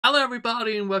Hello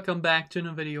everybody and welcome back to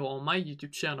another video on my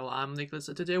YouTube channel. I'm Nicholas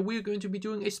and today we are going to be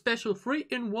doing a special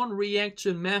 3-in-1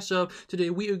 reaction mashup. Today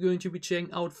we are going to be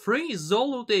checking out 3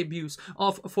 solo debuts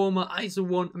of former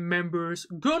IZ*ONE members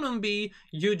KWON EUNBI,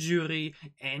 Yuri,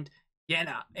 and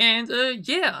Yena. And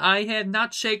yeah, I had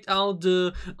not checked out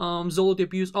the solo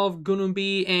debuts of KWON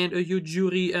EUNBI and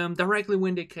Yuri directly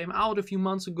when they came out a few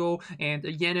months ago, and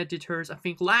Yena did hers I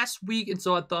think last week, and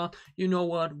so I thought, you know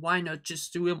what, why not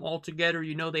just do them all together?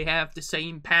 You know, they have the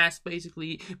same past,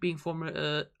 basically being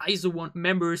former IZ*ONE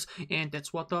members, and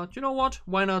that's what I thought, you know what,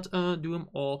 why not do them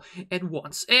all at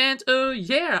once? And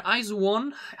yeah,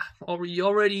 IZ*ONE, you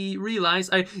already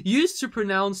realized I used to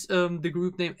pronounce the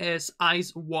group name as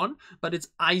IZ*ONE, but it's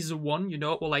IZ*ONE, you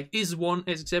know, or like IZ*ONE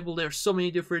as example. There's so many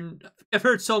different, I've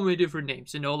heard so many different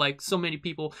names, you know, like so many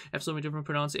people have so many different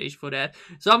pronunciations for that.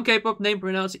 Some K-pop name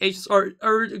pronunciations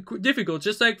are difficult,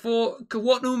 just like for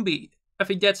KWON EUNBI. I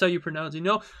think that's how you pronounce it, you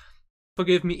know.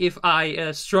 Forgive me if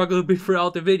I struggle a bit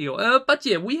throughout the video. But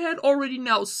yeah, we had already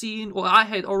now seen, or I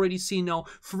had already seen now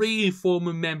 3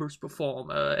 former members perform.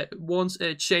 Once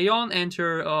KWON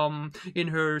enter in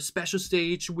her special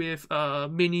stage with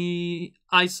Mini,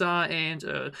 Isa, and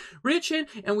Richin,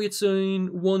 and we had seen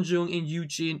Wonjung and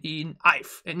Eugene in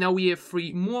IVE. And now we have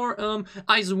 3 more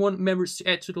IZ*ONE members to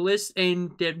add to the list,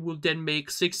 and that will then make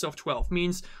 6 of 12.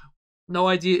 Means no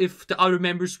idea if the other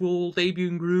members will debut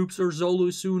in groups or solo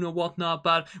soon or whatnot,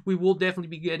 but we will definitely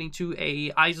be getting to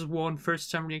a IZ*ONE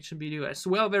first time reaction video as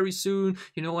well very soon.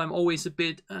 You know, I'm always a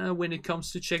bit when it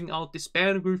comes to checking out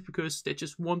disbanded groups, because there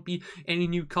just won't be any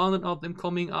new content of them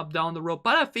coming up down the road,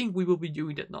 but I think we will be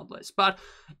doing that nonetheless. But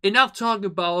enough talk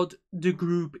about the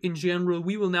group in general.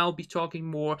 We will now be talking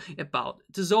more about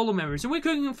the solo members, and we're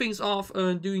cooking things off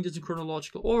doing this in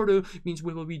chronological order. Means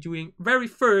we will be doing very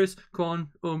first KWON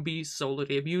EUNBI solo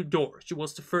debut, Door. She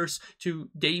was the first to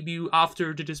debut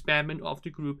after the disbandment of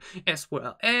the group as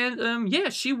well. And yeah,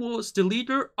 she was the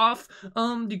leader of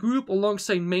the group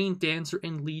alongside main dancer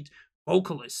and lead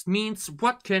vocalist. Means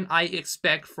what can I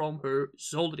expect from her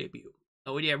solo debut?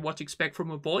 No idea what to expect from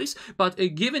her voice, but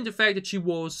given the fact that she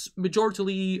was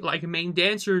majorly like a main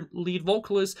dancer, lead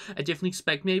vocalist, I definitely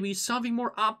expect maybe something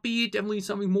more upbeat, definitely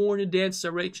something more in the dance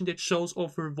direction that shows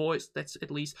off her voice. That's at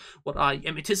least what I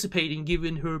am anticipating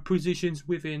given her positions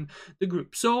within the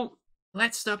group. So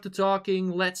let's stop the talking,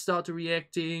 let's start the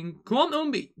reacting. KWON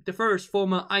EUNBI, the first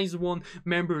former IZ*ONE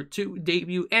member to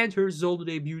debut and her solo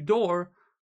debut, Door.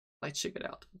 Let's check it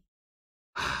out.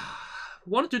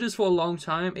 Wanted to do this for a long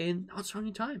time, and now it's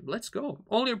running time. Let's go.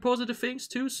 Only positive things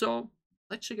too, so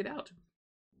let's check it out.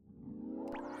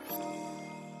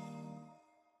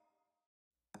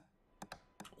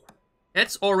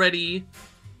 That's already...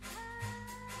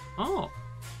 oh.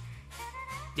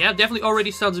 Yeah, definitely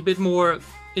already sounds a bit more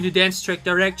in the dance track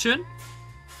direction.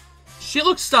 She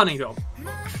looks stunning though.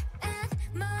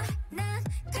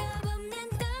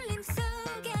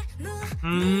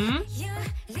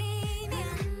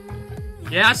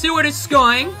 Yeah, I see where this is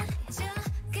going.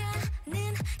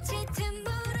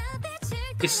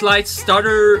 A slight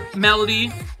stutter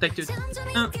melody, like the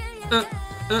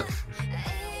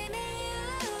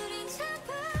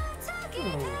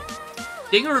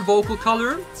Ding her vocal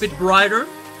color, a bit brighter.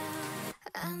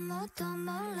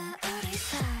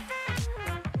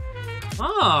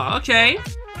 Ah, okay.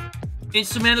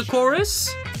 Instrumental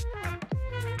chorus.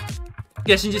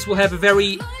 Guessing this will have a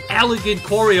very elegant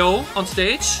choreo on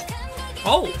stage.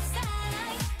 Oh!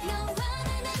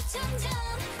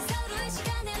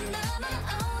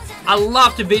 I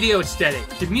love the video aesthetic.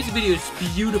 The music video is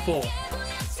beautiful.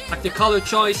 Like the color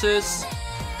choices,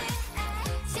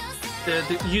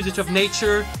 the usage of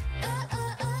nature.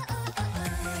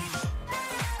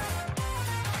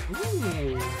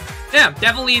 Ooh. Yeah,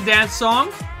 definitely a dance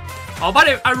song. Oh,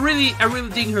 but I really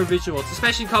dig her visuals,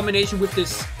 especially in combination with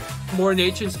this more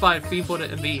nature-inspired theme for the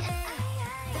MV.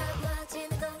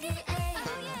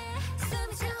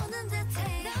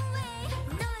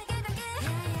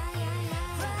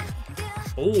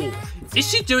 Oh, is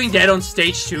she doing that on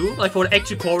stage too? Like for the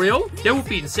actual choreo? That would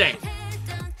be insane.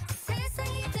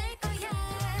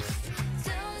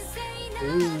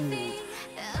 Ooh.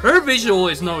 Her visual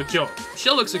is no joke.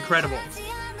 She looks incredible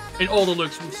in all the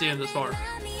looks we've seen this far.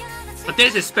 But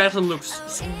this especially looks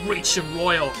so rich and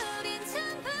royal.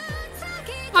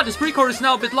 Ah, this pre-chorus is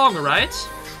now a bit longer, right?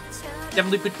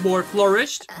 Definitely a bit more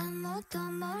flourished.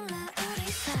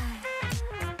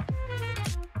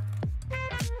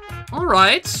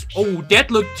 Alright. Oh,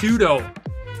 that look too though.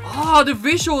 Oh, the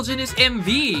visuals in this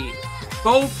MV.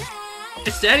 Both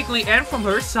aesthetically and from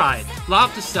her side.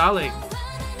 Love the styling.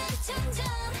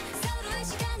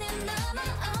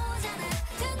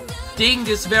 digging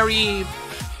this very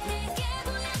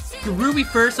groovy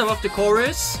first half of the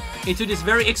chorus into this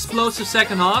very explosive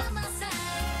second half.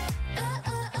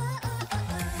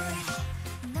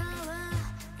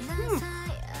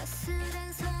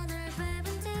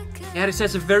 Yeah, this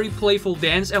has a very playful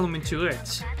dance element to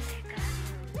it.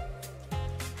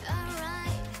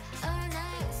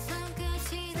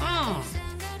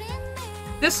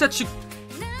 There's such a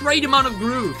great amount of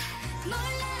groove.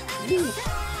 Ooh.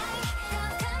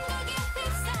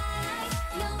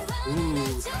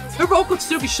 Her vocal could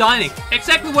still be shining.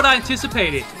 Exactly what I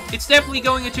anticipated. It's definitely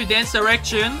going into a dance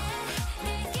direction,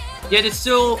 yet it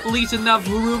still leaves enough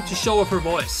room to show off her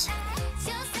voice.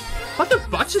 But the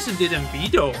butches in did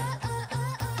MB though.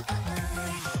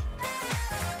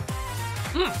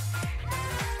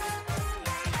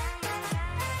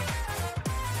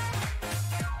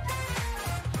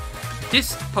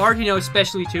 This part, you know,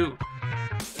 especially too.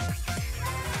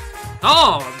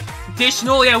 Oh,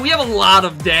 additional, yeah, we have a lot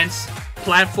of dance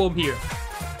platform here.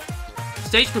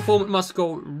 Stage performance must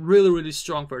go really, really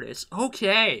strong for this.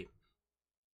 Okay.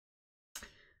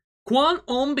 KWON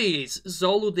EUNBI's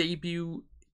solo debut,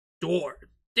 Door.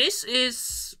 This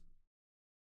is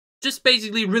just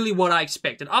basically really what I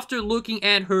expected. After looking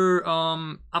at her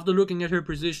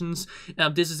positions,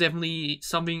 this is definitely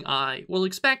something I was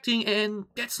expecting, and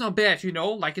that's not bad, you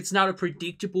know? Like, it's not a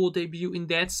predictable debut in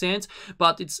that sense,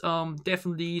 but it's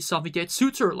definitely something that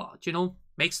suits her a lot, you know?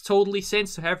 Makes totally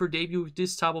sense to have her debut with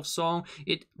this type of song.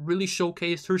 It really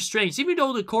showcased her strengths. Even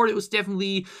though the chord, it was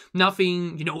definitely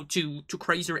nothing, you know, too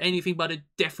crazy or anything, but it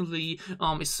definitely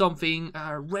is something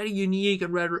rather unique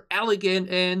and rather elegant,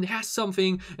 and has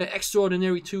something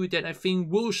extraordinary to it that I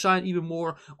think will shine even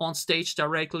more on stage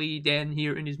directly than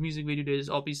here in this music video that is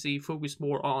obviously focused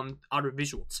more on other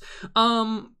visuals.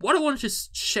 What I want to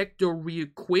just check though real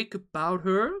quick about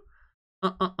her.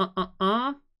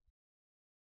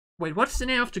 Wait, what's the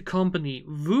name of the company?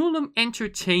 Volume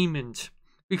Entertainment.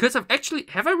 Because have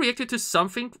I reacted to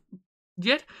something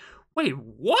yet? Wait,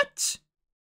 what?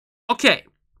 Okay,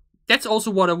 that's also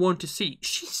what I want to see.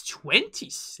 She's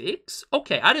 26?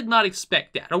 Okay, I did not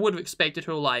expect that. I would have expected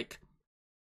her like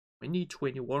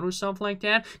 2021 or something like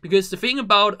that, because the thing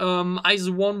about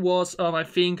IZ*ONE was I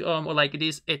think or like it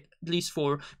is at least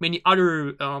for many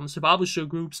other survival show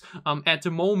groups at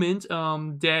the moment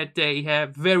that they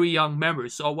have very young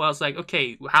members. So I was like,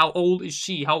 okay, how old is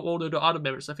she? How old are the other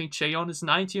members? I think Chaeyeon is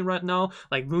 19 right now,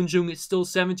 like Woonjung is still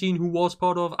 17, who was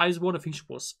part of IZ*ONE. I think she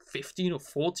was 15 or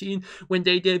 14 when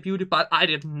they debuted, but I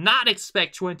did not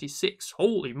expect 26.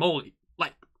 Holy moly,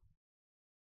 like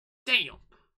damn.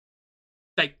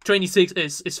 Like, 26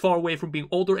 is far away from being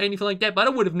old or anything like that, but I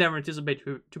would have never anticipated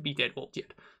her to be that old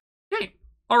yet. Okay,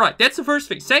 alright, that's the first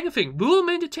thing. Second thing, Volume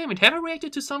Entertainment. Have I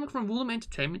reacted to something from Volume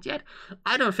Entertainment yet?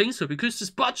 I don't think so, because this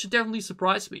budget definitely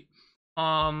surprised me.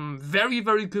 Very,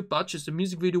 very good budget. The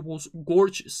music video was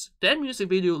gorgeous. That music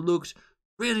video looked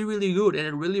really, really good, and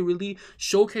it really, really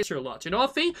showcased her a lot. You know, I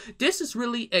think this is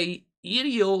really a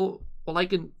ideal, or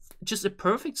like just a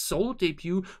perfect solo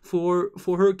debut for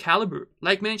her caliber.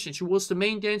 Like mentioned, she was the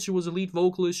main dancer, she was the lead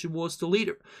vocalist, she was the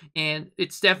leader, and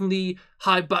it's definitely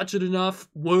high budget enough,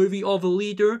 worthy of a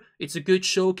leader. It's a good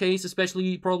showcase,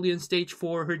 especially probably on stage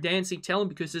for her dancing talent,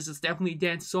 because this is definitely a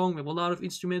dance song. We have a lot of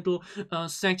instrumental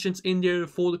sections in there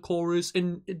for the chorus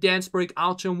and dance break,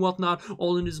 outro and whatnot,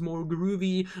 all in this more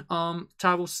groovy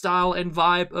type of style and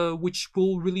vibe, which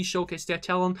will really showcase their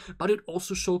talent. But it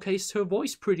also showcased her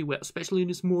voice pretty well, especially in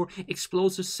this more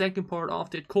explosive second part of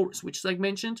that chorus, which, like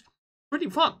mentioned, pretty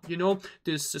fun, you know.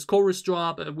 This chorus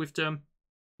drop with the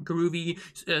groovy,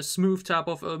 smooth type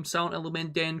of sound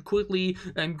element, then quickly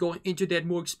going into that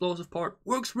more explosive part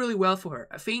works really well for her.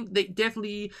 I think they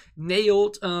definitely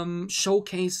nailed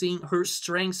showcasing her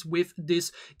strengths with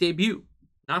this debut.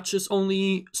 Not just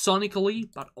only sonically,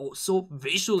 but also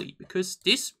visually, because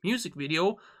this music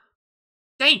video,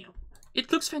 damn,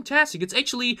 it looks fantastic. It's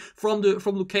actually from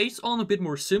the case on a bit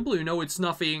more simple, you know. It's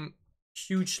nothing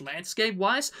huge landscape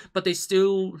wise, but they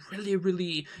still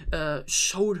really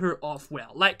showed her off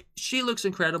well. Like, she looks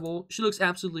incredible, she looks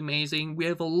absolutely amazing. We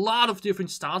have a lot of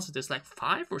different styles of this, like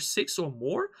 5 or 6 or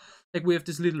more. Like, we have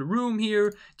this little room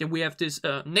here, then we have this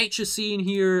nature scene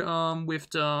here with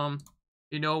the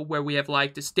you know, where we have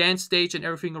like this dance stage and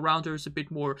everything around her is a bit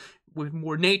more with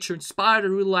more nature inspired. I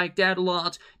really like that a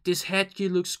lot. This headgear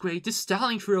looks great. This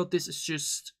styling throughout this is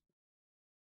just,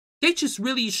 they just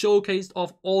really showcased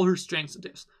off all her strengths of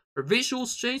this. Her visual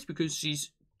strengths, because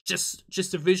she's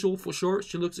just a visual for sure,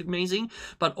 she looks amazing,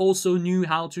 but also knew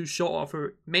how to show off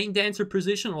her main dancer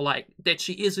position, or like that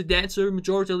she is a dancer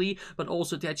majorly, but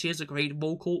also that she has a great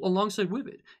vocal alongside with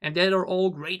it. And that are all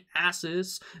great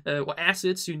assets or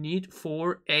assets you need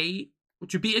for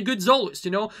to be a good soloist,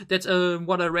 you know. That's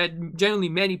what I read. Generally,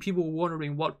 many people were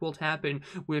wondering what will happen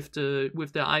with the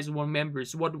IZ*ONE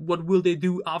members. What will they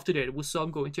do after that? Will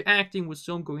some go into acting? Will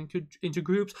some go into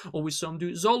groups? Or will some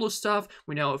do solo stuff?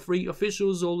 We now have 3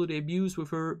 official solo debuts,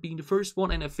 with her being the first one,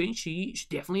 and I think she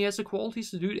definitely has the qualities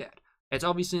to do that. It's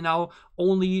obviously now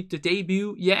only the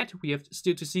debut yet. We have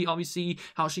still to see, obviously,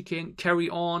 how she can carry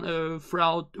on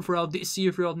throughout this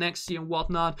year, throughout next year, and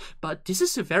whatnot. But this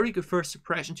is a very good first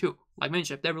impression too. Like I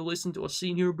mentioned, I've never listened or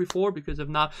seen her before because I've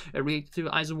not reacted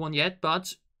to IZ*ONE yet.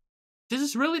 But this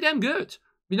is really damn good.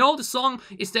 You know, the song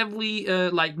is definitely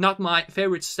like not my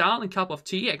favorite style and cup of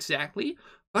tea exactly,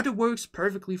 but it works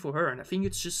perfectly for her, and I think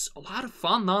it's just a lot of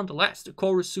fun nonetheless. The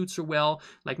chorus suits her well.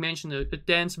 Like mentioned, a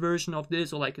dance version of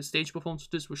this, or like a stage performance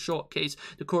of this, will showcase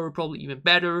the chorus probably even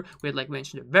better. We had, like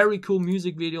mentioned, a very cool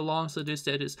music video alongside this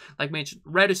that is, like mentioned,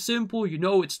 rather simple. You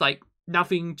know, it's like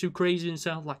nothing too crazy and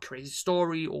sound like Crazy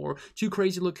Story or too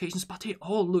crazy locations, but they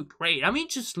all look great. I mean,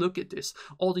 just look at this.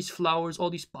 All these flowers, all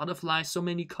these butterflies, so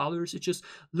many colors. It just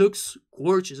looks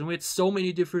gorgeous. And with so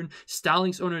many different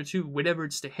stylings on her too, whether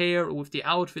it's the hair or with the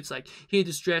outfits. Like here,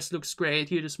 this dress looks great.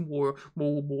 Here, this more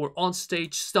on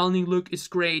stage stunning look is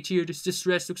great. Here, this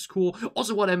dress looks cool.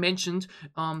 Also, what I mentioned,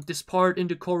 this part in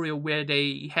the choreo where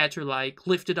they had her like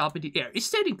lifted up in the air.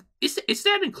 Is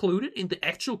that included in the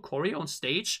actual choreo on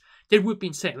stage? That would be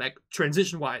insane. Like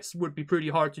transition-wise, would be pretty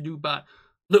hard to do, but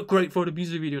look great for the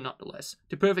music video nonetheless.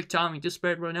 The perfect timing, this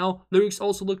spread right now. Lyrics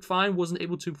also looked fine. Wasn't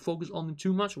able to focus on them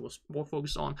too much. Was more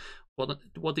focused on what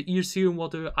the ears hear and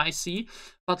what the eyes see.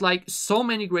 But like so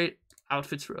many great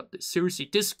outfits throughout this. Seriously,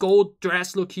 this gold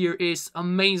dress look here is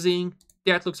amazing.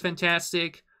 That looks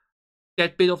fantastic.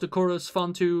 That bit of the chorus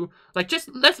fun too. Like, just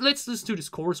let's listen to this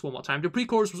chorus one more time. The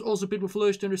pre-chorus was also a bit more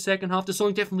flourished in the second half. The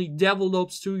song definitely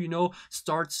develops too, you know,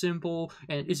 starts simple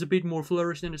and is a bit more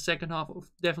flourished in the second half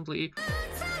of definitely.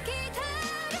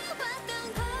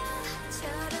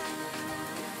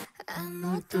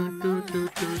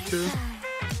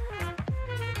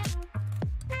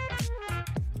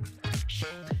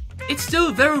 It's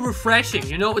still very refreshing,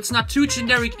 you know, it's not too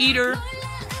generic either.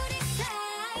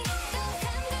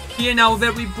 Here now,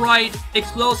 very bright,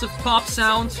 explosive pop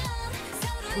sound.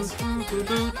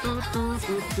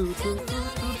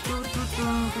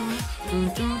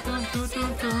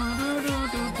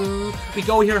 We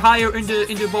go here higher in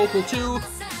the vocal too.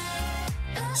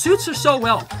 Suits her so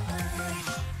well.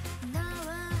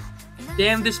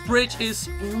 Damn, this bridge is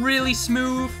really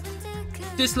smooth.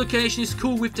 This location is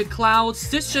cool with the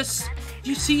clouds. This just,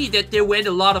 you see that they went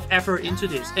a lot of effort into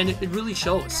this, and it really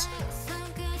shows.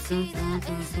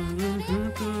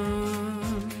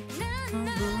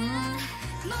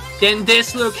 Then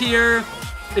this look here,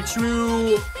 the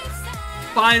true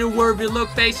final worthy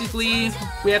look basically.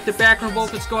 We have the background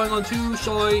vocals going on too.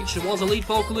 She was a lead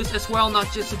vocalist as well, not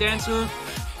just a dancer.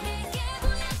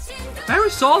 Very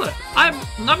solid. I'm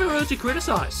not really to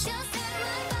criticize.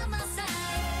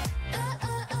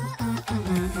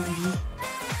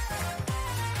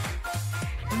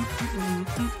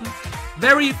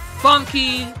 Very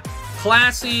funky,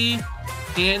 classy,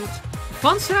 and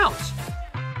fun sounds.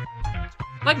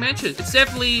 Like mentioned, it's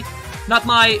definitely not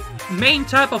my main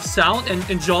type of sound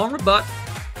and genre, but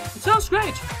it sounds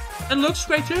great. And looks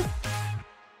great too.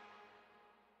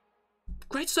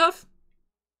 Great stuff.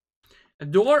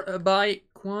 Adore by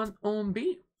KWON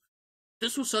EUNBI.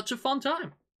 This was such a fun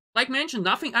time. Like mentioned,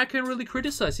 nothing I can really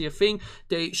criticize here. I think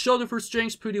they showed their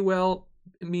strengths pretty well.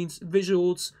 It means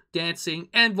visuals, dancing,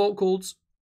 and vocals.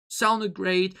 Sounded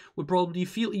great. Would probably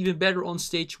feel even better on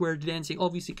stage where the dancing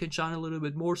obviously can shine a little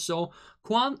bit more. So,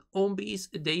 KWON EUNBI's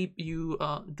debut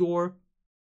Adore.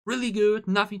 Really good.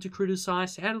 Nothing to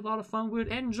criticize. Had a lot of fun with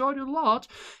it and enjoyed it a lot.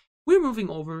 We're moving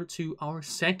over to our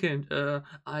second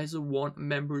IZ*ONE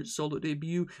member solo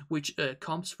debut, which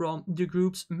comes from the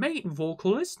group's main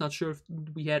vocalist. Not sure if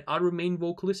we had other main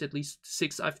vocalists, at least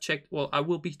 6 I've checked. Well, I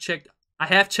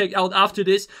have checked out after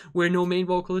this. We're no main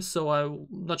vocalist, so I'm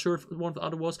not sure if one of the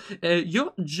other was.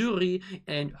 Yuri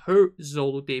and her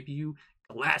solo debut,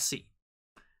 GLASSY.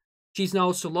 She's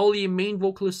now solely a main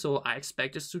vocalist, so I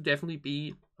expect this to definitely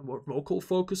be a more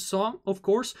vocal-focused song, of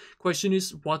course. Question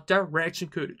is, what direction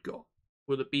could it go?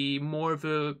 Will it be more of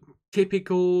a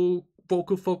typical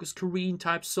vocal focused Korean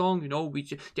type song, you know,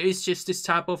 which there is just this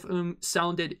type of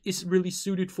sound that is really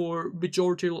suited for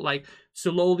majority like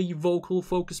slowly vocal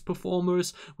focused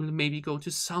performers. Will it maybe go to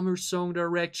summer song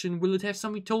direction? Will it have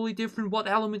something totally different? What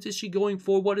element is she going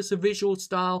for? What is the visual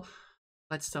style?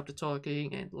 Let's stop the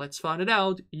talking and let's find it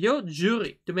out.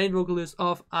 Yuri, the main vocalist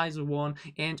of IZ*ONE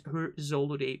and her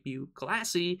solo debut,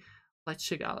 GLASSY. Let's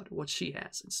check out what she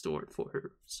has in store for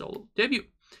her solo debut.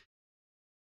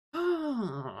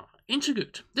 Into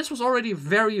good. This was already a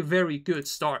very, very good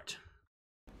start.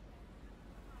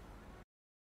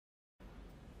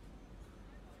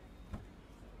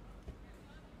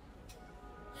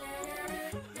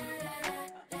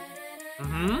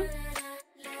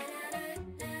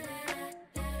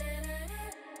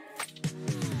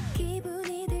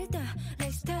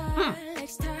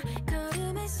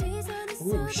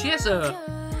 Ooh, she has a...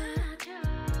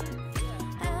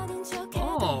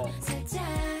 Oh.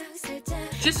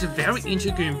 Just a very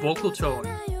intricate vocal tone.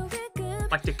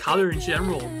 Like the color in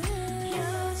general.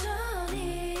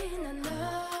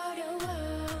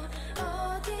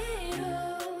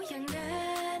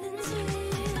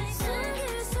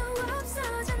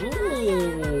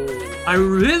 Ooh, I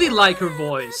really like her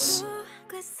voice.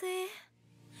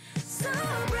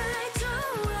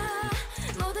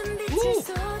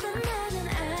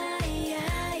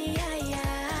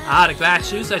 Ah, the glass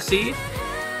shoes, I see.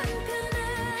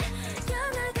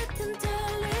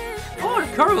 Oh, the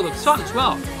choreo looks fun as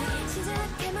well.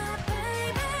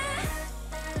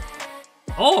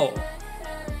 Oh.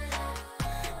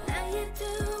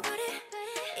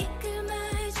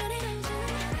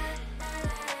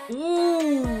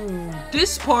 Ooh,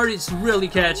 this part is really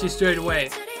catchy straight away.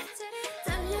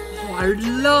 Oh, I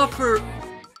love her.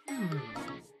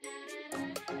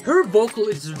 Her vocal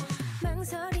is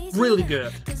really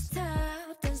good.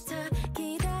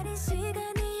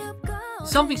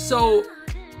 Something so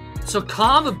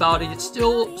calm about it. It's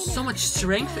still so much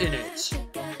strength in it.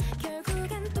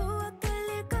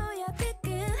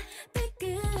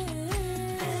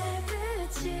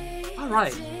 All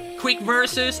right, quick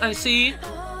verses I see,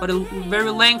 but a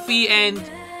very lengthy and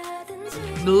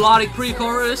melodic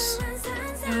pre-chorus.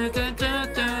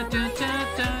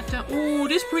 Ooh,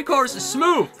 this pre-chorus is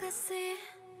smooth.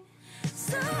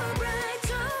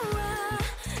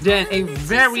 Then a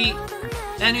very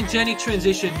energetic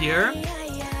transition here.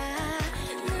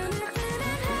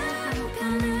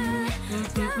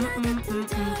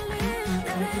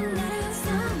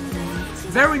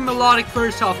 Very melodic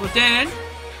first half, but then...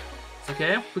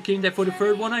 Okay, we're keeping that for the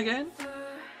third one again.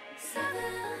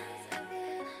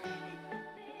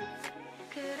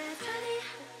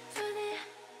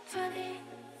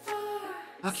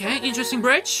 Okay, interesting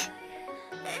bridge.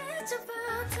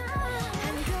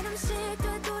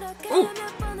 Oh!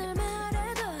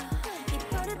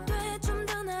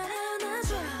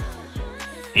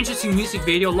 Interesting music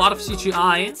video, a lot of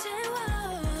CGI.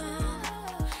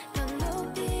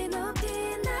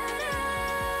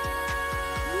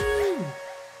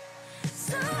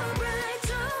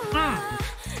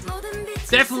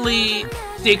 Definitely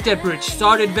dig that bridge.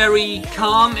 Started very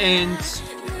calm and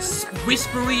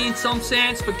whispery in some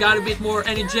sense, but got a bit more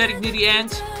energetic near the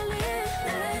end.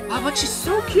 Wow, but she's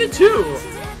so cute too.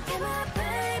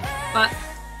 But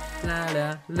la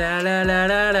la la la la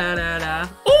la la la la.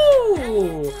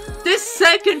 Ooh, this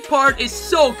second part is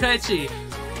so catchy.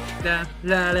 La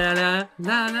la la la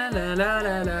la la la la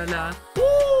la la la.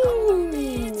 Ooh.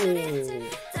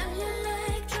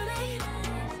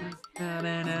 Na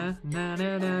na na na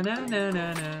na na na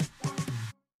na na.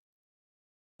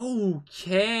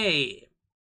 Okay.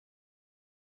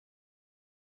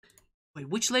 Wait,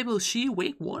 which label is she?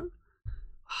 Wake One?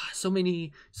 So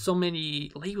many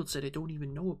labels that I don't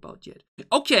even know about yet.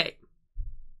 Okay.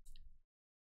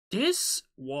 This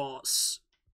was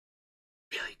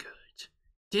really good.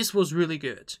 This was really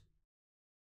good.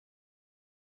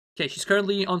 Okay, she's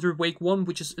currently under Wake One,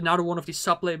 which is another one of the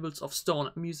sub-labels of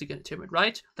Stone Music Entertainment,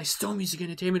 right? Like Stone Music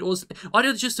Entertainment was... Are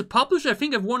they just a publisher? I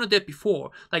think I've wondered that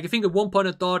before. Like, I think at one point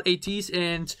I thought ATEEZ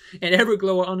and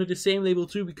Everglow are under the same label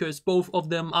too, because both of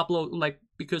them upload, like,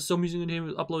 because Stone Music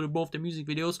Entertainment uploaded both their music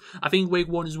videos. I think Wake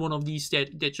One is one of these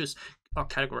that just are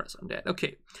categorized on that.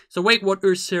 Okay, so Wake One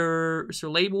is her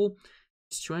label.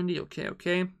 It's trendy,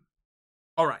 okay.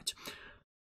 Alright.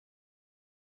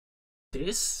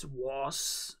 This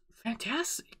was...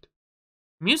 fantastic.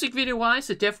 Music video wise,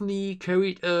 it definitely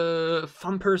carried a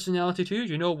fun personality to it,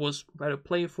 you know, was rather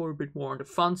playful, a bit more on the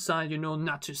fun side, you know,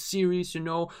 not too serious, you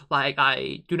know, like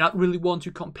I do not really want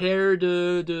to compare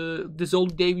the solo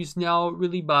debuts now,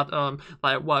 really, but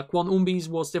like KWON EUNBI's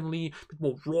was definitely a bit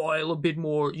more royal, a bit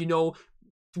more, you know,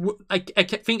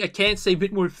 think I can't say a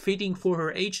bit more fitting for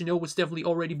her age. You know, it's definitely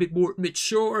already a bit more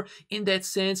mature in that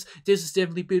sense. This is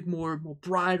definitely a bit more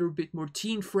brighter, a bit more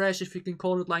teen fresh, if you can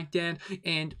call it like that.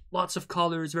 And lots of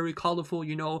colors, very colorful.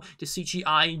 You know, the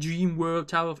CGI dream world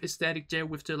type of aesthetic there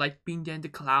with the like being there in the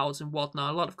clouds and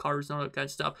whatnot. A lot of colors and all that kind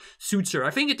of stuff suits her.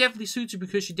 I think it definitely suits her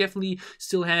because she definitely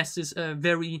still has this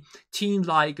very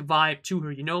teen-like vibe to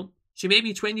her. You know. She may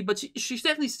be 20, but she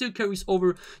definitely still carries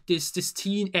over this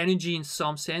teen energy in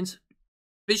some sense.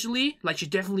 Visually, like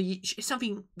she's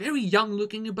something very young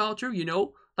looking about her, you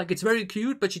know? Like it's very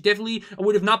cute, but I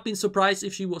would have not been surprised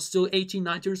if she was still 18,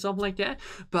 19 or something like that.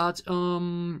 But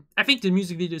I think the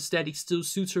music video aesthetic still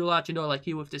suits her a lot, you know, like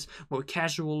here with this more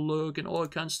casual look and all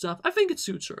that kind of stuff. I think it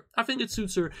suits her. I think it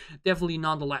suits her definitely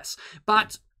nonetheless.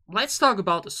 But let's talk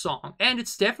about the song. And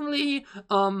it's definitely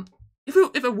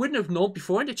if I wouldn't have known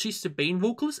before that she's the main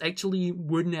vocalist, I actually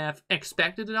wouldn't have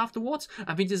expected it afterwards.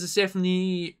 I think this is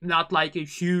definitely not like a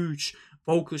huge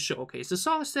vocal showcase. The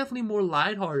song is definitely more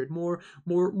lighthearted, more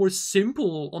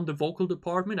simple on the vocal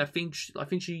department. I think she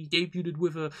debuted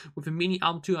with a mini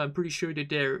album too. I'm pretty sure that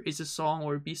there is a song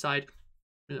or a B-side,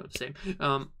 you know, the same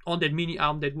on that mini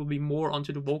album that will be more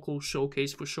onto the vocal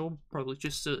showcase for sure. Probably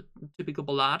just a typical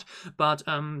ballad, but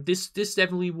this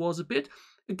definitely was a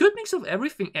good mix of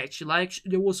everything actually. Like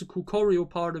there was a cool choreo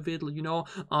part of it, you know,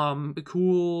 a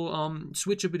cool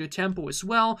switch up in the tempo as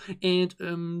well, and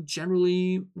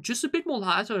generally just a bit more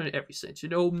lighter in every sense, you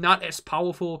know, not as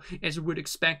powerful as you would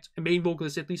expect a main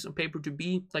vocalist, at least on paper, to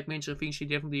be. Like mentioned, I think she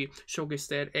definitely showcased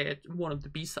that at one of the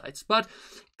B-sides. But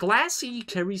Glassy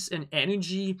carries an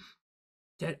energy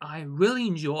that I really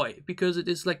enjoy because it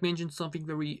is, like mentioned, something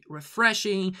very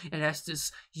refreshing. It has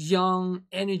this young,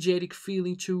 energetic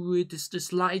feeling to it,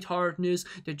 this lightheartedness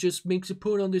that just makes you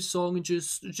put on this song and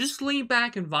just lean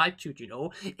back and vibe to it, you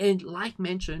know. And like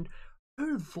mentioned,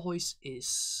 her voice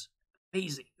is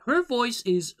amazing. Her voice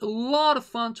is a lot of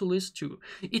fun to listen to.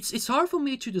 It's hard for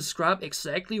me to describe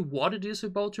exactly what it is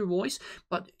about her voice,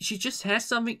 but she just has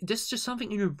something. There's just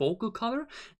something in her vocal color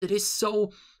that is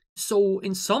so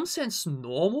in some sense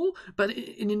normal, but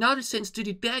in another sense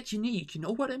that unique. You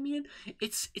know what I mean?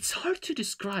 It's hard to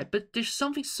describe, but there's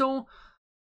something so,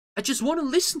 I just want to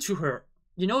listen to her.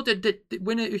 You know, that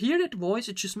when I hear that voice,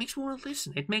 it just makes me want to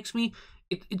listen. It makes me,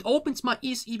 it opens my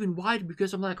ears even wider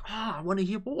because I'm like, I want to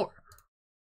hear more.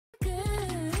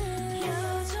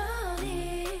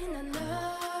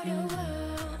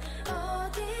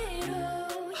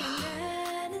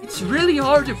 It's really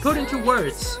hard to put into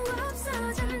words.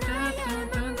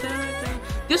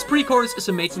 This pre-chorus is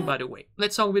amazing, by the way.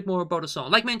 Let's talk a bit more about the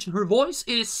song. Like mentioned, her voice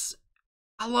is,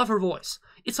 I love her voice.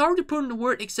 It's hard to put into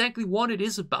word exactly what it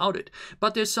is about it,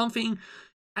 but there's something,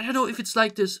 I don't know if it's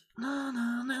like this na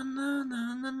na na na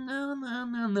na na na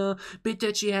na na bit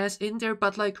that she has in there,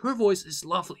 but like her voice is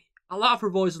lovely. I love her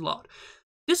voice a lot.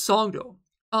 This song though,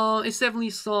 it's definitely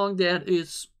a song that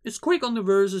is quick on the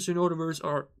verses. You know, the verses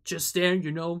are just there,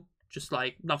 you know, just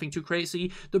like nothing too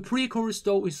crazy. The pre-chorus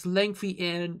though is lengthy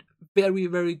and very,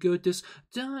 very good. This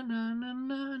da na na na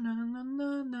na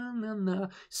na na na na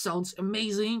sounds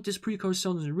amazing. This pre-chorus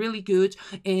sounds really good.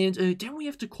 And then we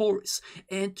have the chorus.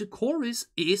 And the chorus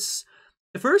is,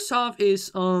 the first half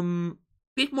is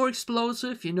bit more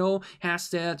explosive, you know, has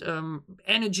that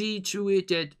energy to it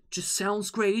that just sounds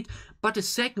great. But the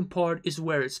second part is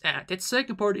where it's at. That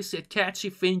second part is that catchy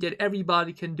thing that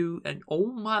everybody can do, and oh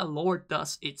my lord,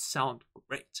 does it sound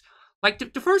great. Like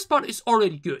the first part is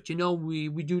already good, you know. We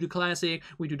do the classic,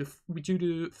 we do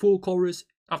the full chorus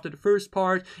after the first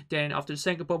part. Then after the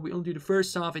second part, we only do the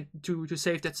first half, and to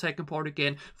save that second part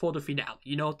again for the finale.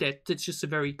 You know, that's just a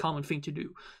very common thing to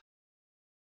do.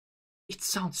 It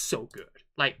sounds so good,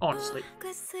 like honestly.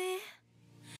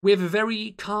 We have a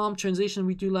very calm transition.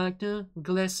 We do like the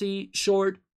glassy,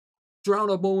 short, drown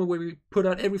out moment where we put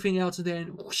out everything else and then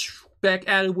whoosh, back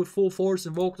at it with full force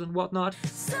and vocals and whatnot.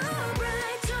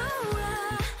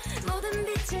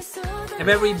 A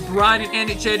very bright and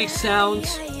energetic sound.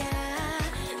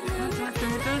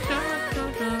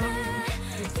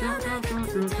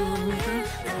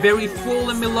 Very full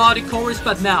and melodic chorus,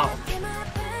 but now.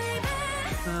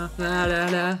 La la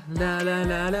la la la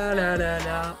la la la la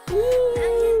la. Ooh.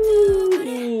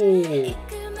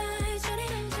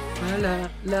 La la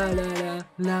la la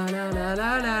la la la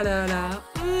la la la la.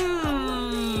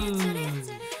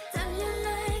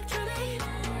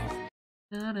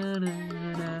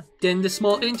 Then the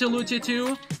small interlude here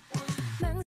too.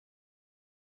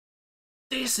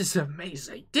 This is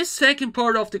amazing. This second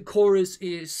part of the chorus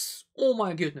is, oh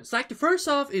my goodness. Like the first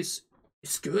half is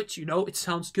good, you know, it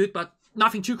sounds good, but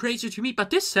nothing too crazy to me, but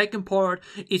this second part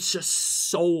is just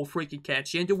so freaking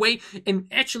catchy. And the way, and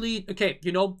actually, okay,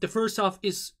 you know, the first half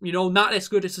is, you know, not as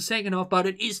good as the second half, but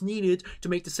it is needed to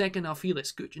make the second half feel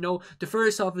as good. You know, the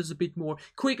first half is a bit more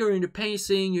quicker in the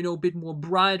pacing, you know, a bit more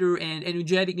brighter and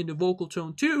energetic in the vocal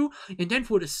tone too. And then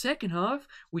for the second half,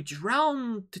 we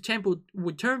turn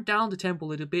down the tempo a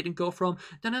little bit and go from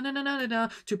na na na na na na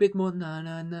to a bit more na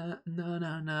na na na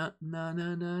na na na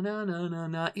na na na na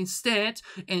na instead,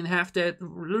 and have that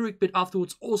lyric bit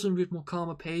afterwards also a bit more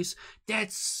calmer pace.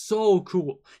 That's so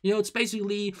cool. You know, it's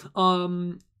basically a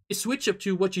switch up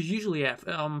to what you usually have.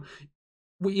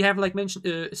 We have, like mentioned,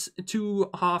 two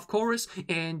half chorus,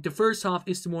 and the first half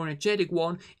is the more energetic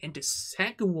one, and the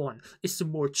second one is the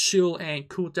more chill and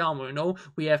cool down one. You know,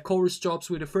 we have chorus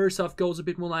drops where the first half goes a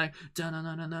bit more like da na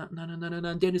na na na na na na na,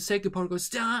 and then the second part goes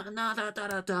da na da da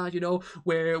da da. You know,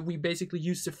 where we basically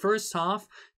use the first half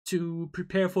to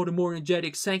prepare for the more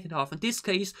energetic second half. In this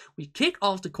case, we kick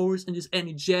off the chorus in this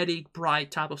energetic,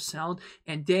 bright type of sound,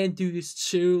 and then do this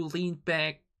chill, lean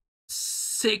back,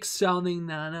 sick sounding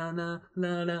na na na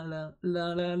la la la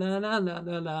la la la la la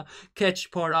la la catchy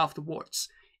part afterwards.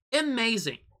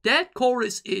 Amazing. That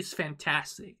chorus is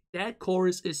fantastic. That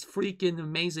chorus is freaking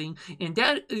amazing, and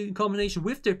that in combination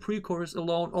with the pre-chorus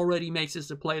alone already makes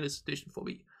this a playlist edition for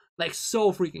me. Like,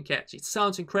 so freaking catchy. It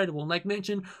sounds incredible. And like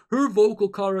mentioned, her vocal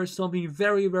color is something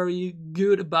very, very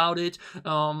good about it.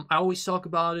 I always talk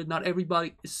about it. Not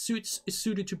everybody is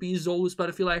suited to be a soloist, but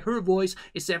I feel like her voice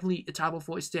is definitely a type of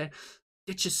voice that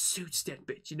just suits that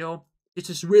bit, you know? It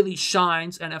just really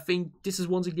shines, and I think this is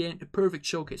once again a perfect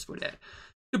showcase for that.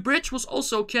 The bridge was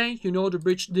also okay, you know, the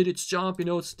bridge did its job, you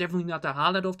know, it's definitely not the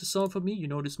highlight of the song for me, you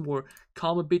know, this more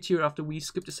calmer bit here after we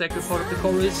skip the second part of the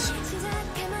chorus.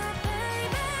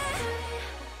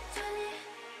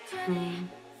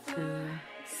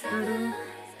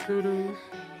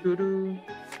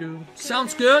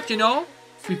 Sounds good, you know.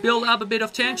 We build up a bit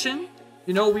of tension.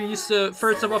 You know, we use the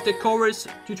first half of the chorus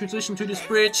to transition to this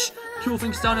bridge, cool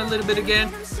things down a little bit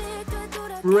again,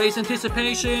 raise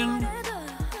anticipation.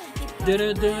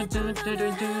 The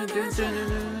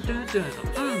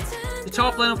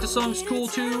top line of the song is cool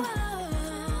too.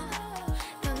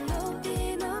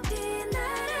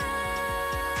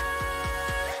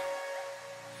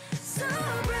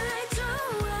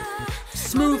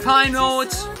 Smooth high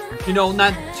notes, you know,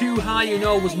 not too high, you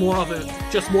know, was more of a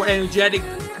just more energetic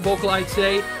vocal, I'd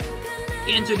say,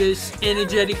 into this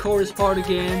energetic chorus part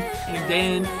again, and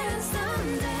then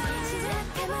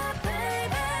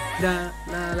la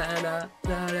la la la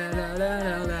la la la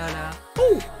la la la.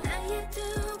 Ooh.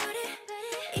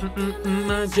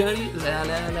 My journey, la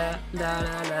la la la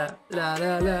la la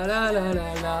la la la la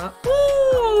la la.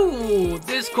 Ooh,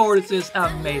 this chorus is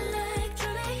amazing.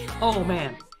 Oh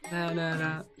man. La la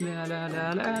la la la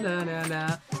la la la la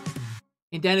la.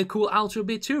 And then a cool outro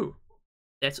bit too.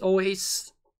 That's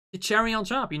always the cherry on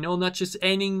top, you know, not just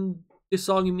ending the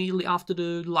song immediately after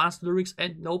the last lyrics.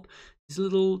 And nope, these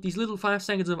little 5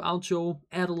 seconds of outro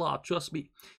add a lot, trust me.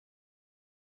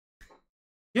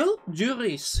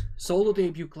 Yury's solo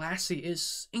debut Glassy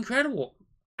is incredible.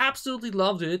 Absolutely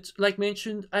loved it. Like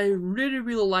mentioned, I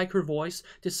really like her voice.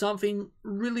 There's something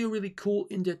really cool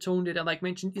in the tone that I like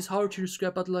mentioned. It's hard to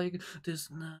describe, but like this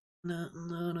na.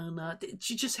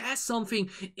 She just has something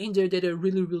in there that I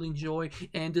really enjoy,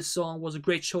 and this song was a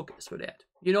great showcase for that.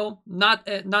 You know, not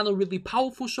a really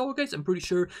powerful showcase. I'm pretty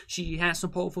sure she has some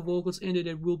powerful vocals in it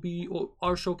that will be or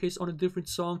are showcased on a different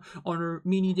song on her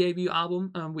mini debut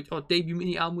album, debut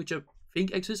mini album, which I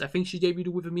think exists. I think she debuted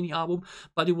with a mini album,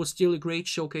 but it was still a great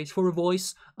showcase for her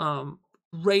voice.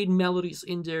 Great melodies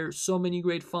in there, so many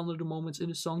great fun little moments in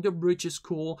the song. The bridge is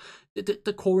cool,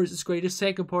 the chorus is great, the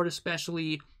second part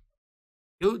especially.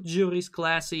 Yury's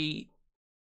Glassy,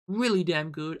 really damn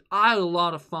good. I had a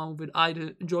lot of fun with it. I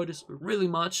enjoyed this really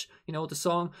much. You know, the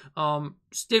song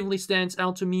definitely stands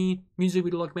out to me. Music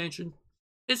video, like mentioned,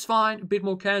 it's fine, a bit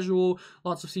more casual,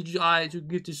 lots of CGI to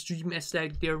give this dream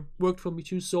aesthetic there, worked for me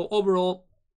too. So overall,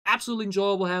 absolutely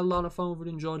enjoyable, had a lot of fun with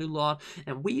it, enjoyed it a lot.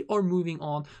 And we are moving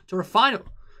on to our final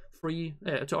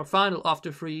of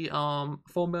the three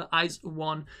Formula Ice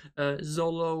 1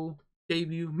 solo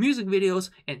debut music videos,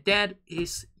 and that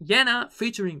is Yena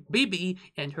featuring BIBI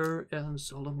and her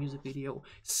solo music video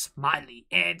Smiley.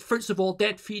 And first of all,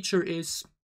 that feature is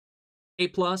A+.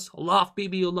 Love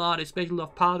BIBI a lot, especially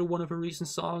love part of one of her recent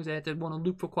songs that I want to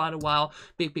loop for quite a while.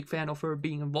 Big fan of her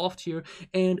being involved here.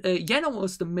 And Yena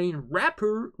was the main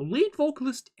rapper, lead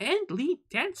vocalist, and lead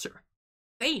dancer.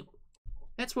 Damn,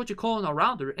 that's what you call an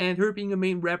all-rounder. And her being a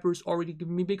main rapper is already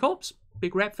giving me big hopes.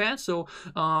 Big rap fan, so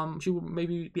she will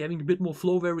maybe be having a bit more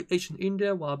flow variation in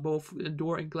there, while both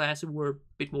Door and GLASSY were a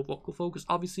bit more vocal focused,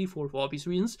 obviously, for obvious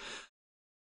reasons.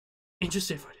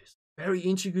 Interested for this. Very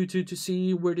intrigued to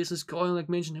see where this is going. Like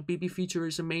mentioned, the BIBI feature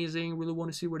is amazing. Really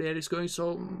want to see where that is going.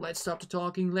 So let's stop the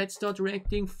talking. Let's start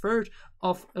reacting. Third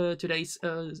of today's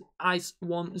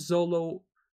KWON solo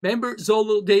member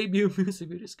solo debut music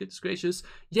video. Goodness gracious,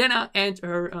 Yena and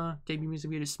her debut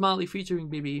music video SMILEY featuring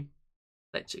BIBI.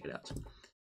 Let's check it out.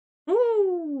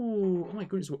 Ooh, oh my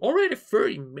goodness, we're already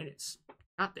 30 minutes.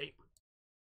 God damn.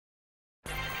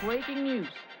 Breaking news.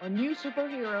 A new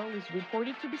superhero is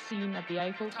reported to be seen at the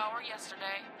Eiffel Tower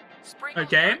yesterday. Sprinkles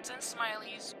hearts and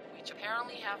smileys, which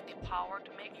apparently have the power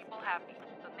to make people happy.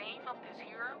 The name of this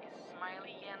hero is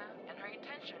SMILEY Yena, and her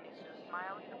intention is to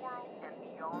smile in the world and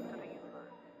beyond to the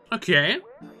universe. Okay.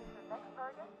 Where is the next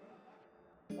target?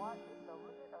 What is the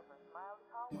limit of her SMILEY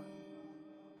power?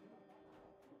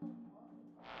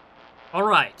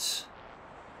 Alright.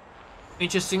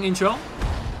 Interesting intro.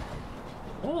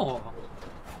 Oh.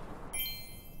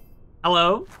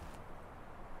 Hello.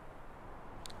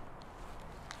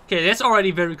 Okay, that's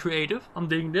already very creative. I'm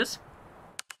digging this.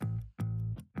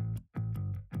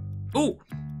 Ooh.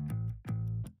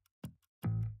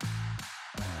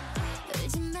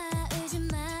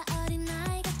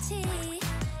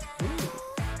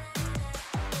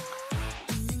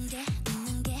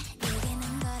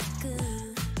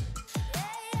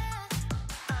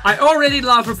 I already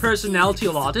love her personality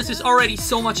a lot. This is already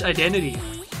so much identity.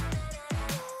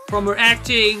 From her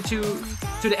acting to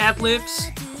the ad-libs,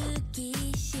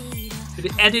 to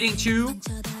the editing too.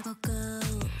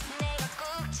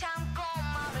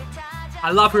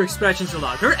 I love her expressions a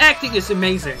lot. Her acting is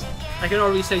amazing. I can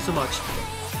already say so much.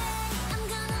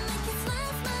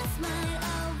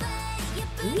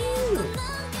 Ooh.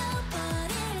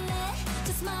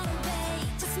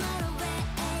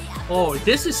 Oh,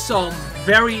 this is some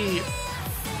very...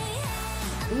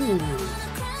 Ooh.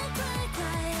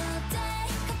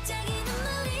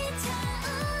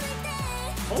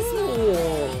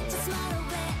 Oh.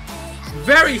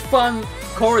 Very fun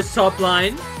chorus top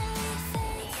line.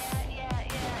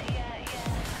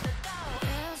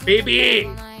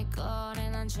 BIBI!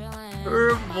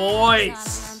 Her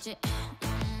voice.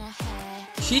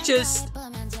 She just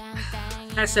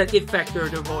has that it factor,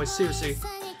 the voice, seriously.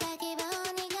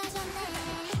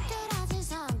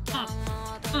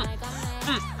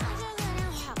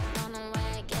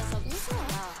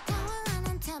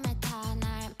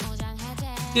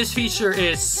 This feature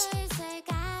is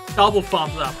double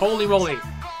thumbs up. Holy moly.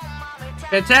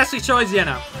 Fantastic choice,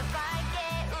 Yena.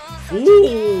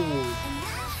 Ooh.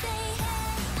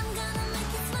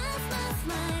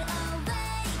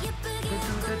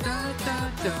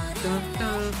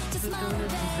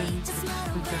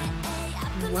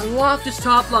 I love this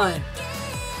top line.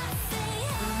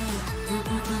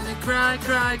 Cry,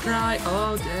 cry, cry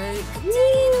all day.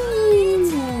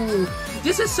 Ooh.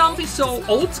 This is something so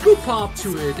old school pop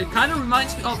to it. It kind of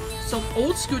reminds me of some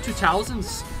old school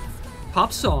 2000s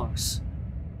pop songs.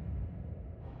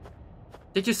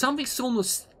 There's just something so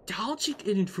nostalgic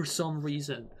in it for some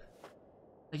reason.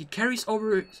 Like it carries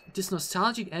over this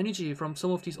nostalgic energy from some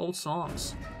of these old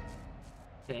songs.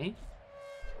 Okay.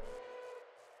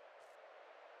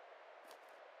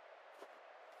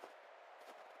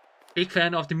 Big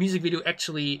fan of the music video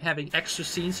actually having extra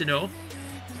scenes, you know.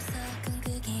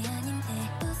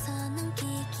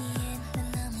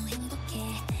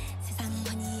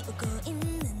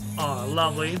 Oh,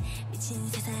 lovely.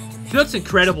 She looks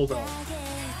incredible though.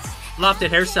 Love that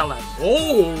hairstyle. Like,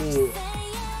 oh!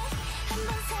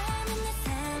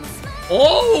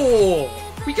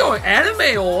 Oh! We go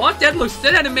anime or what?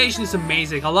 That animation is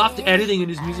amazing. I love the editing in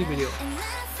this music video.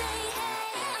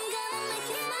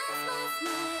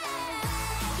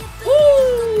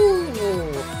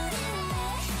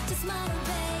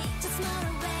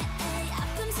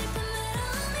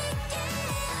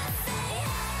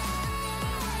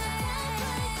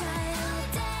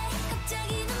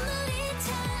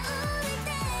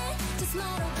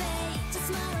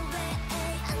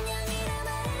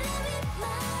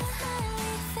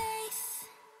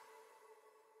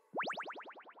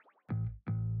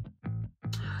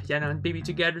 Yena and BIBI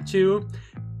together too.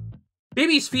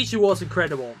 BIBI's feature was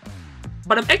incredible.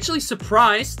 But I'm actually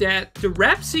surprised that the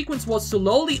rap sequence was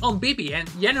solely on BIBI and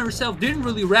Yena herself didn't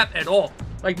really rap at all.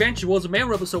 Like Ben, she was a main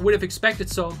rapper, so I would have expected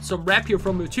some rap here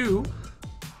from her too.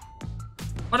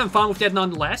 But I'm fine with that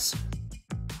nonetheless.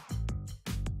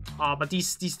 But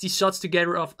these shots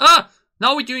together of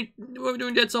now we're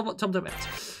doing that sometime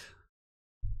else.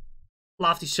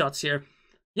 Love these shots here.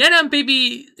 Yena and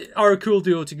BIBI are a cool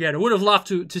duo together. Would have loved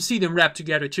to see them rap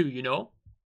together too, you know?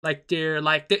 Like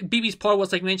BIBI's part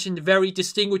was like mentioned very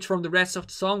distinguished from the rest of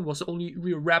the song, was the only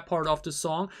real rap part of the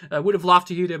song. Would have loved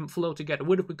to hear them flow together.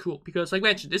 Would have been cool because like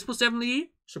mentioned, this was definitely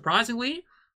surprisingly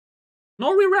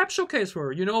no real rap showcase for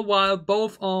her, you know, while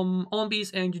both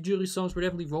EUNBI's and Yuri songs were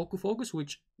definitely vocal focused,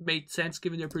 which made sense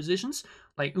given their positions.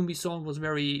 Like EUNBI's song was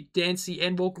very dancey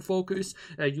and vocal focused,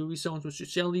 Yuri's song was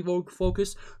just generally vocal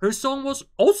focused. Her song was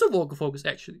also vocal focused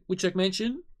actually, which like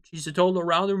mentioned, she's a total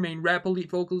rounder, main rapper,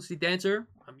 lead vocalist, lead dancer.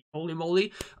 I mean, holy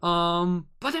moly.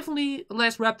 But definitely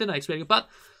less rap than I expected, but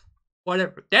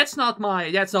whatever. That's not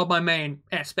my main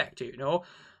aspect here, you know.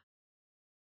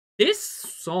 This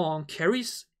song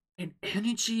carries an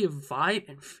energy, a vibe,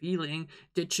 and feeling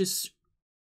that just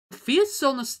feels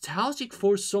so nostalgic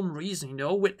for some reason, you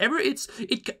know? Whenever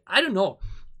I don't know.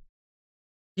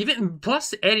 Even plus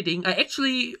the editing, I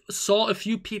actually saw a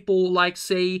few people like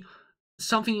say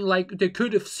something like they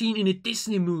could have seen in a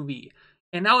Disney movie.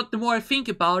 And now the more I think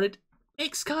about it,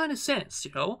 makes kind of sense,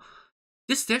 you know?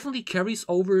 This definitely carries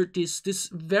over this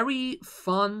very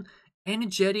fun,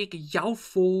 energetic,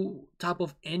 youthful type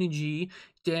of energy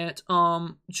that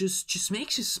just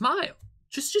makes you smile.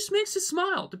 Just makes you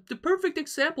smile. The perfect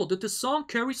example that the song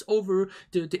carries over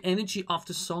the energy of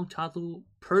the song title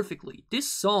perfectly. This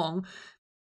song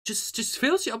just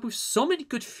fills you up with so many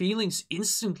good feelings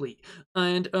instantly,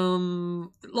 and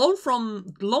alone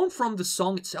from the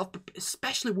song itself, but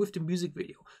especially with the music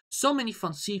video, so many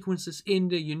fun sequences in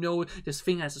there. You know, this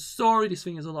thing has a story, this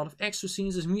thing has a lot of extra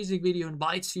scenes. This music video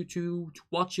invites you to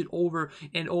watch it over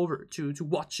and over, to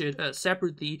watch it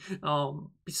separately,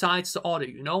 besides the audio,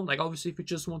 you know. Like obviously if you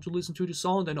just want to listen to the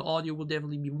song, then the audio will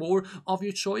definitely be more of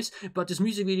your choice, but this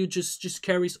music video just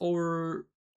carries over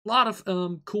a lot of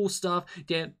cool stuff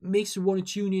that makes you want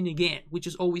to tune in again, which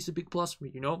is always a big plus for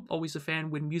me, you know. Always a fan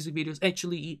when music videos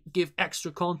actually give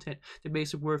extra content that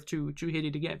makes it worth to hit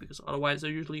it again, because otherwise I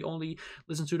usually only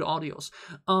listen to the audios.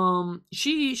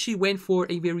 She went for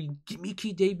a very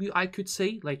gimmicky debut, I could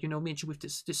say, like, you know, mentioned with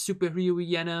this superhero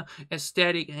Yena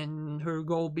aesthetic, and her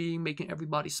goal being making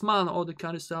everybody smile and all that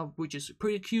kind of stuff, which is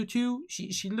pretty cute too.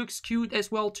 She looks cute as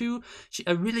well too.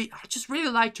 I just really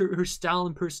liked her style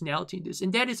and personality in this,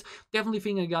 and that is definitely a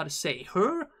thing I gotta say.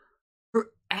 Her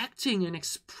acting and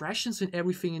expressions and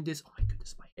everything in this. Oh my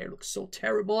goodness, my hair looks so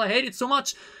terrible. I hate it so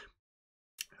much.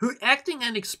 Her acting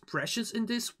and expressions in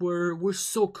this were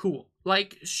so cool.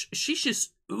 Like she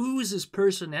just oozes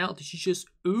personality. She just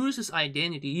oozes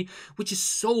identity, which is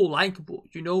so likable.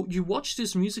 You know, you watch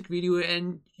this music video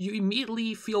and you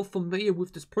immediately feel familiar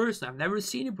with this person. I've never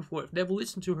seen it before. I've never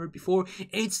listened to her before. And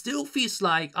it still feels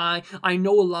like I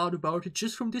know a lot about her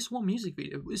just from this one music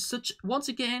video. It's such, once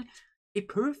again, a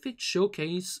perfect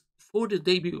showcase for the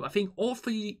debut. I think all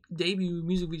 3 debut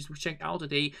music videos we checked out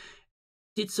today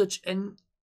did such an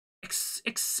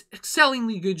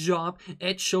excellently good job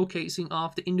at showcasing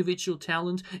of the individual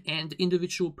talent and the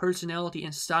individual personality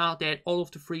and style that all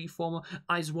of the 3 former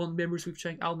IZ*ONE members we've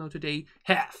checked out now today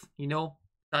have, you know.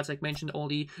 That's like mentioned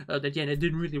only that Yena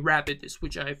didn't really rap it this,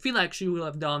 which I feel like she will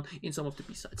have done in some of the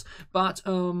B-sides. But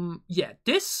yeah,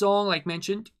 this song, like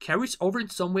mentioned, carries over in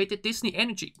some way the Disney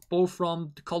energy, both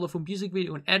from the colorful music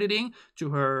video and editing to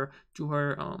her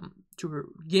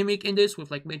gimmick in this,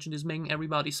 with like mentioned this making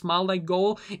everybody smile like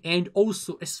goal, and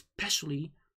also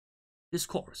especially this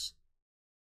chorus.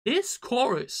 This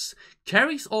chorus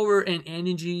carries over an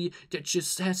energy that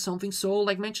just has something so,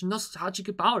 like mentioned, nostalgic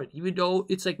about it, even though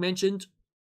it's like mentioned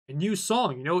a new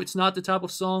song. You know, it's not the type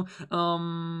of song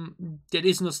that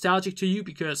is nostalgic to you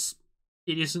because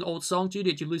it is an old song to you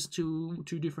that you listen to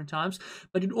 2 different times,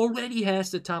 but it already has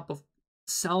the type of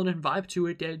sound and vibe to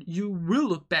it that you will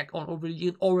look back on over the year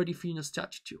and already feel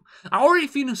nostalgic to. I already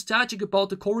feel nostalgic about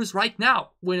the chorus right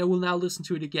now when I will now listen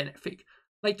to it again, I think.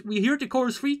 Like, we heard the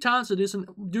chorus 3 times of this, and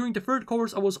during the 3rd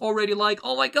chorus, I was already like,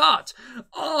 oh my god!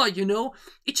 Oh, you know,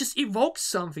 it just evokes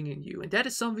something in you, and that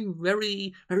is something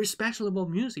very, very special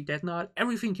about music that not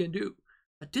everything can do.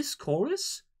 But this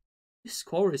chorus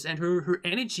and her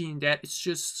energy in that is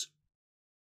just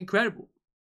incredible.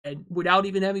 And without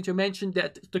even having to mention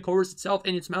that the chorus itself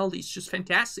and its melody is just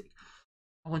fantastic.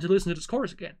 I want to listen to this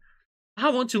chorus again.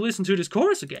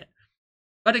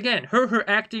 But again, her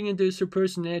acting in this, her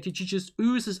personality, she just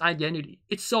oozes identity.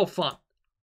 It's so fun.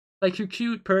 Like her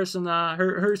cute persona,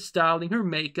 her styling, her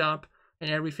makeup, and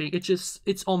everything.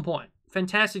 It's on point.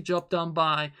 Fantastic job done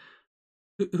by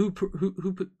who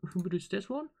produced this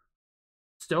one?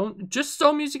 Stone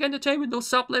Music Entertainment, no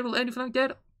sub-label, anything like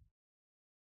that.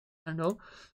 I don't know.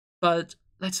 But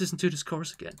let's listen to this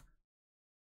chorus again.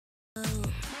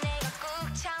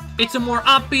 It's a more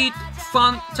upbeat,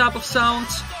 fun type of sound.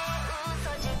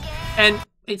 And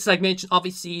it's like mentioned,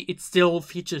 obviously, it still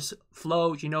features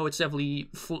flow. You know, it's definitely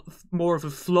more of a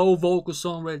flow vocal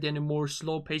song rather than a more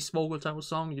slow-paced vocal type of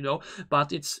song, you know.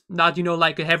 But it's not, you know,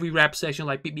 like a heavy rap section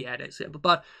like BIBI had, example.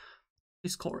 But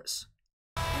this chorus.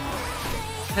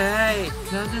 Hey,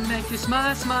 nothing make you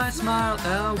smile, smile, smile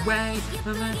away.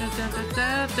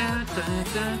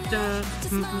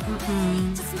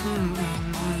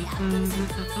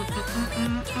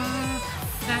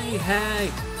 Hey,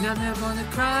 hey, now never wanna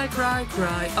cry, cry,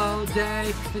 cry all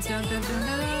day.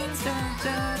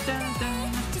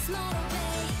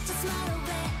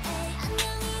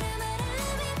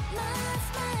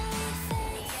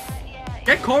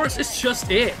 That chorus is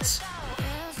just it.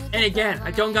 And again,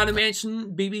 I don't gotta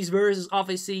mention, BIBI's verse is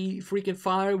obviously freaking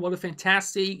fire. What a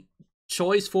fantastic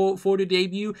choice for the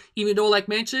debut. Even though, like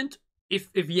mentioned,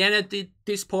 if Yena did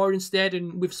this part instead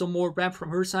and with some more rap from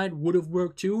her side, would have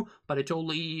worked too. But I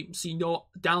totally see no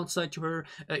downside to her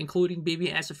including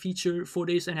BIBI as a feature for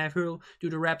this and have her do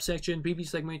the rap section.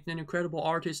 BIBI's like an incredible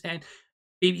artist, and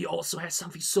BIBI also has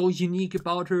something so unique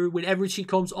about her. Whenever she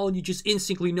comes on, you just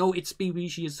instantly know it's BIBI.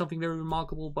 She has something very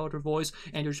remarkable about her voice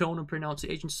and her tone and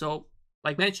pronunciation. So,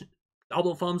 like mentioned,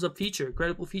 double thumbs up feature,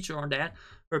 incredible feature on that.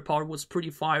 Her part was pretty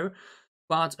fire.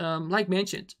 But, like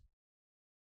mentioned,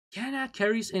 Yena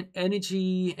carries an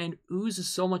energy and oozes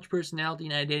so much personality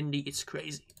and identity. It's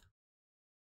crazy.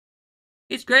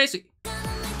 It's crazy.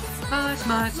 Smile,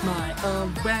 smile,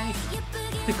 smile away.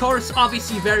 The chorus is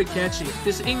obviously very catchy.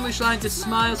 This English line, just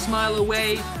smile, smile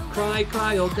away, cry,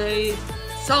 cry all day.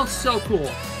 Sounds so cool.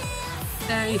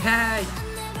 Hey, hey,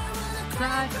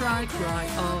 cry, cry, cry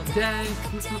all day.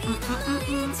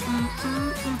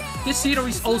 This scenery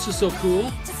is also so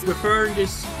cool. With her and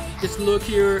this look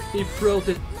here,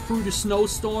 through the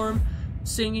snowstorm,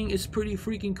 singing is pretty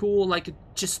freaking cool. Like, it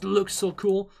just looks so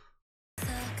cool.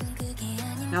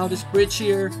 Now this bridge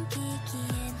here.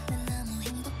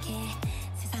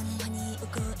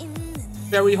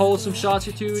 Very wholesome shots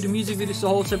here too. The music video is so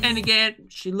wholesome. And again,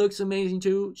 she looks amazing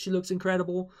too. She looks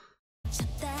incredible.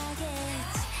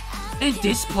 And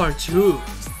this part too.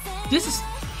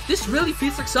 This really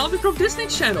feels like something from Disney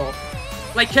Channel.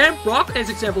 Like Camp Rock as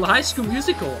example, High School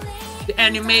Musical. The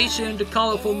animation, the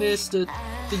colorfulness, the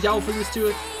yowfulness to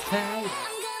it. Hey.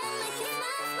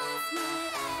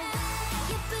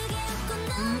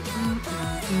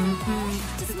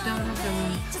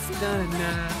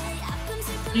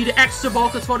 Need the extra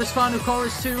vocals for this final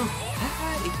chorus too.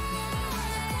 Hey.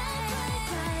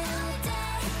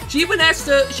 She even has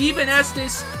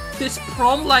this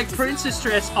prom-like princess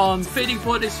dress on, fitting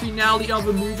for this finale of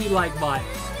a movie-like vibe.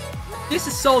 This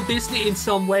is so Disney in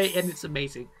some way, and it's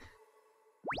amazing.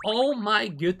 Oh my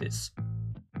goodness.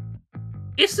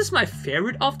 Is this my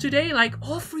favorite of today? Like,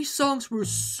 all three songs were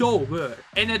so good.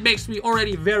 And it makes me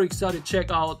already very excited to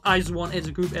check out IZ*ONE as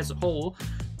a group as a whole.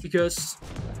 Because,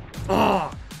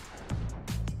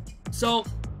 so,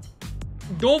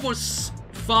 though it was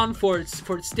fun for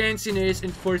its danciness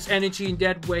and for its energy in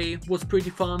that way, was pretty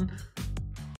fun.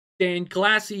 Then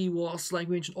GLASSY was, like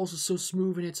mentioned, also so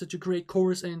smooth and had such a great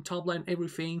chorus and top line and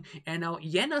everything. And now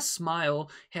Yena's Smile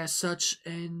has such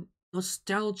an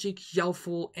nostalgic,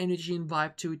 yowful energy and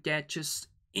vibe to it that just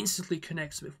instantly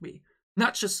connects with me.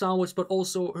 Not just sound-wise, but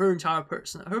also her entire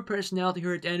person. Her personality,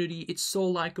 her identity, it's so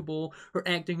likable. Her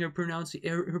acting, her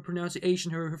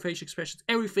pronunciation, her facial expressions,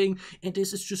 everything. And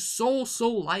this is just so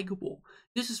likable.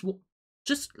 This is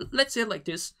just, let's say it like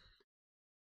this.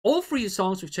 All three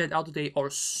songs we've checked out today are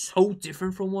so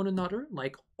different from one another.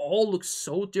 Like, all look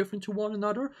so different to one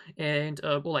another. And,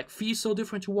 well, like, feel so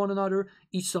different to one another.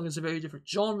 Each song is a very different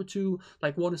genre too.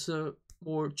 Like, one is a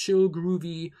more chill,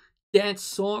 groovy dance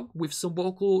song with some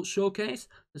vocal showcase.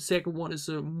 The second one is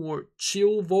a more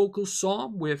chill vocal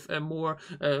song with a more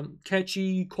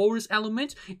catchy chorus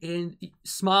element. And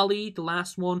Smiley, the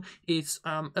last one, is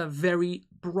a very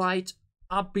bright,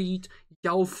 upbeat,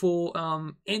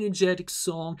 yowful, energetic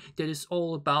song that is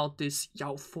all about this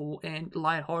yowful and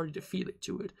lighthearted feeling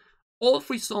to it. All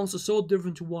three songs are so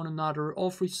different to one another.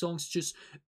 All three songs just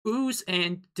ooze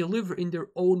and deliver in their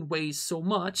own ways so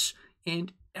much,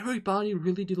 and everybody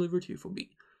really delivered here for me.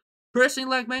 Personally,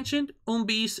 like mentioned,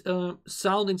 EUNBI's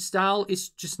sound and style is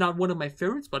just not one of my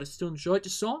favorites, but I still enjoyed the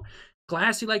song.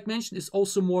 GLASSY, like mentioned, is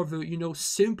also more of a, you know,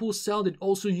 simple sound. It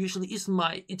also usually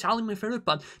isn't entirely my favorite,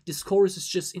 but this chorus is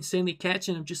just insanely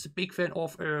catchy, and I'm just a big fan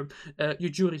of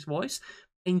Yury's voice.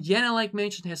 And Yena, like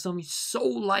mentioned, has something so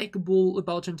likable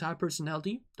about her entire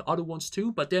personality. The other ones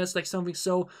too, but there's like something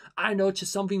so, I don't know,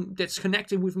 just something that's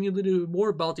connected with me a little bit more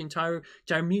about the entire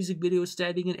music video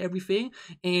setting and everything.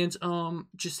 And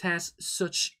just has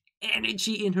such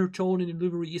energy in her tone and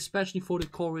delivery, especially for the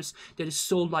chorus, that is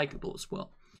so likable as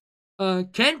well.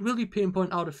 Can't really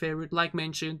pinpoint out a favorite. Like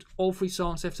mentioned, all 3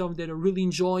 songs have something that I really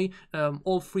enjoy.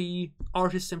 All 3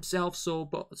 artists themselves, so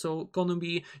KWON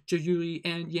EUNBI, Yuri,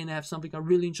 and Yena have something I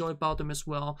really enjoy about them as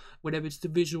well. Whether it's the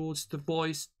visuals, the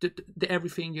voice, the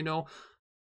everything, you know.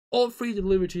 All 3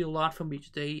 delivered a lot from me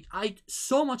today. I had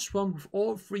so much fun with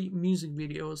all 3 music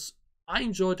videos. I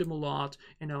enjoyed them a lot,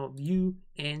 and I hope you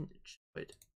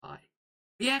enjoyed my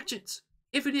reactions.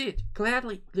 If you did,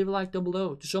 gladly leave a like down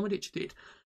below to show me that you did.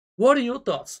 What are your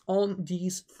thoughts on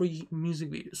these 3 music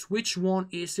videos? Which one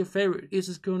is your favorite? Is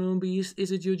it KWON EUNBI's?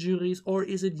 Is it your Yuri's? Or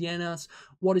is it Yena's?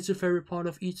 What is your favorite part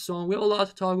of each song? We have a lot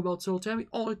to talk about, so tell me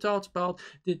all your thoughts about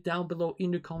it down below in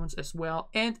the comments as well.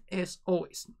 And as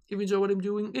always, if you enjoy what I'm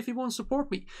doing, if you want to support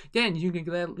me, then you can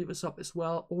gladly leave a sub as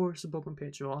well, or support my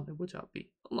Patreon. It would help me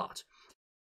a lot.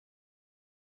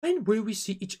 When will we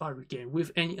see each other again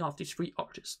with any of these 3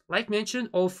 artists? Like mentioned,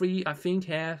 all 3 I think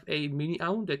have a mini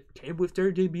album that came with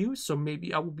their debuts, so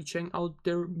maybe I will be checking out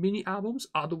their mini albums.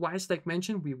 Otherwise, like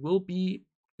mentioned, we will be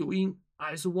doing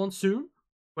ISO1 soon.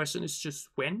 Question is just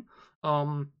when.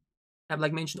 I'm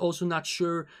like mentioned, also not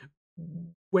sure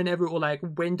whenever or like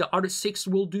when the other 6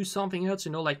 will do something else,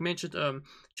 you know, like mentioned,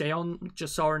 KWON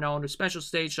just are now on the special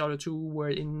stage, the other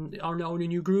 2 are now in a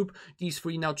new group. These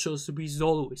 3 now chose to be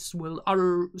soloists. Will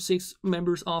other 6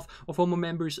 members or former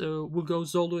members will go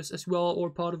soloists as well, or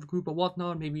part of the group or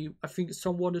whatnot. Maybe I think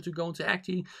some wanted to go into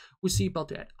acting. We'll see about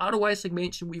that. Otherwise, like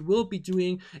mentioned, we will be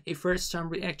doing a first time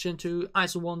reaction to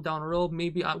ISO1 down the road.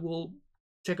 Maybe I will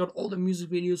check out all the music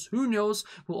videos. Who knows?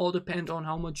 Will all depend on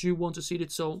how much you want to see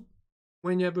it. So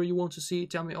whenever you want to see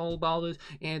it, tell me all about it,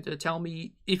 and tell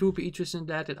me if you would be interested in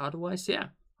that. And otherwise, yeah,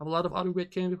 I have a lot of other great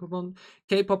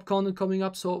K-pop content coming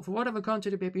up. So for whatever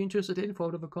content you may be interested in, for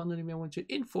whatever content you may want to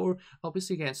in for, I'll be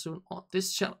seeing you again soon on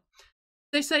this channel.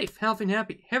 Stay safe, healthy, and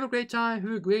happy. Have a great time,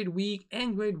 have a great week,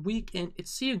 and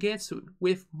see you again soon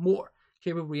with more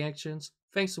K-pop reactions.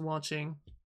 Thanks for watching.